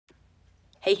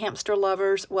Hey hamster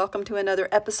lovers, welcome to another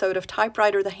episode of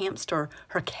Typewriter the Hamster.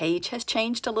 Her cage has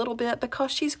changed a little bit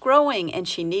because she's growing and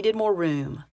she needed more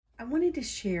room. I wanted to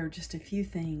share just a few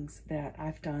things that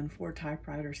I've done for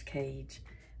Typewriter's cage.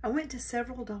 I went to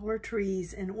several Dollar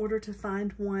Trees in order to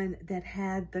find one that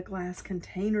had the glass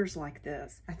containers like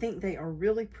this. I think they are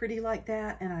really pretty like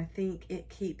that, and I think it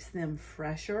keeps them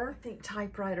fresher. I think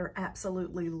Typewriter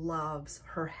absolutely loves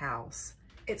her house.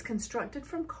 It's constructed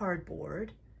from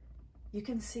cardboard. You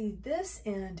can see this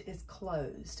end is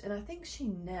closed, and I think she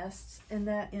nests in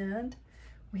that end.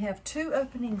 We have two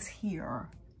openings here,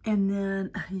 and then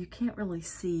you can't really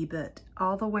see, but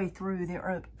all the way through there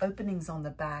are openings on the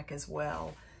back as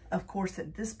well. Of course,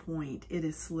 at this point, it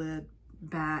is slid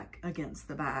back against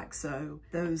the back, so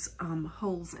those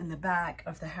holes in the back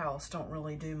of the house don't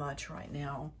really do much right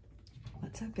now.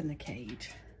 Let's open the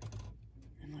cage,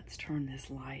 and let's turn this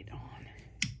light on.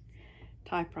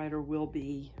 Typewriter will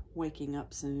be waking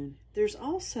up soon. There's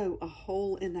also a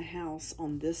hole in the house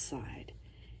on this side,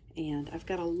 and I've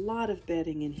got a lot of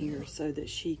bedding in here so that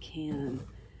she can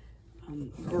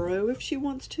burrow if she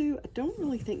wants to. I don't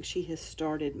really think she has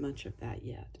started much of that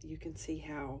yet. You can see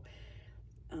how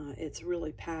it's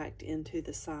really packed into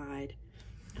the side.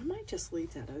 I might just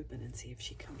leave that open and see if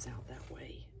she comes out that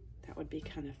way. That would be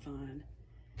kind of fun.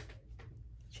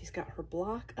 She's got her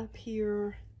block up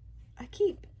here. I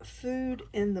keep food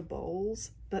in the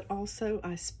bowls, but also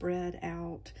I spread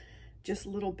out just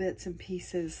little bits and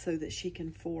pieces so that she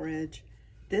can forage.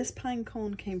 This pine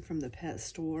cone came from the pet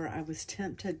store. I was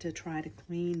tempted to try to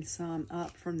clean some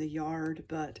up from the yard,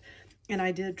 and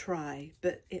I did try,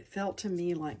 but it felt to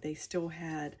me like they still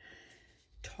had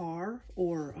tar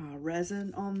or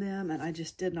resin on them, and I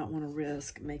just did not want to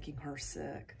risk making her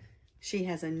sick. She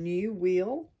has a new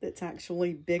wheel that's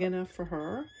actually big enough for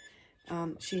her.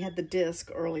 She had the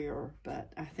disc earlier,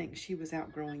 but I think she was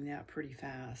outgrowing that pretty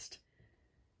fast.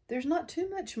 There's not too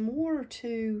much more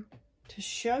to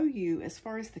show you as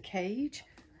far as the cage.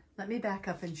 Let me back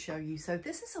up and show you. So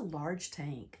this is a large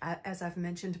tank. As I've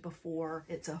mentioned before,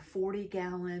 it's a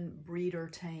 40-gallon breeder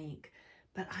tank,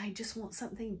 but I just want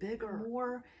something bigger. The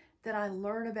more that I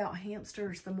learn about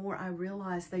hamsters, the more I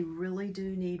realize they really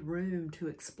do need room to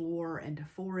explore and to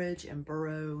forage and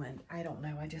burrow, and I don't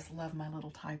know, I just love my little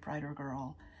Typewriter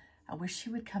girl. I wish she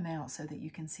would come out so that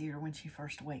you can see her when she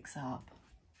first wakes up.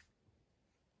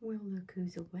 Well, look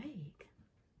who's awake.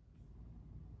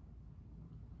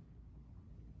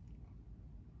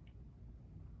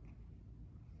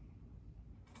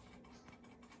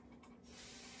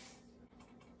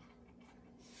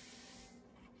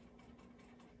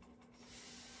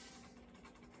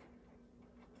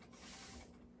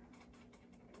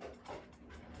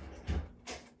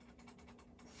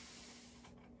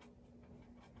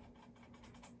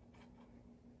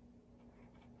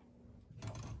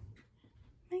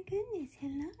 My goodness,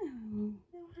 hello.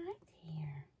 Oh, hi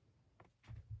there.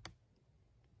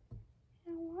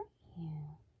 How are you?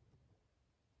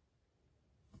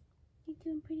 You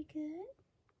doing pretty good?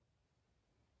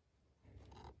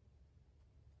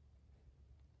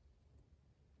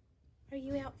 Are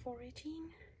you out foraging?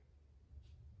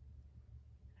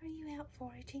 Are you out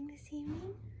foraging this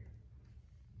evening?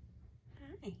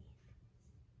 Hi.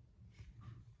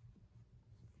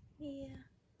 Yeah.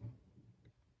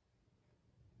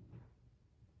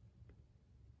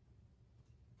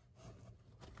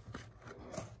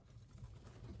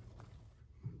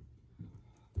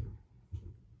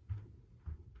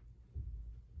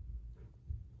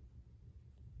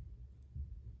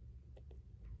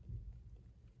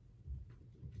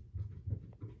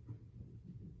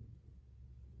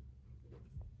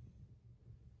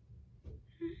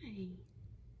 Hi.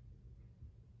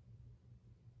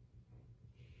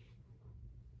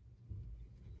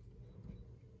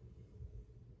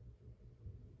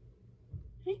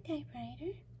 Hi,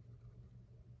 Typewriter.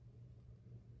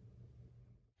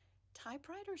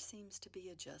 Typewriter seems to be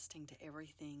adjusting to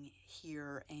everything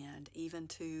here and even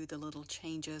to the little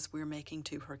changes we're making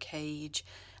to her cage.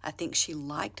 I think she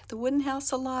liked the wooden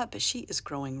house a lot, but she is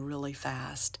growing really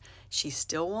fast. She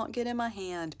still won't get in my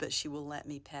hand, but she will let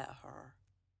me pet her.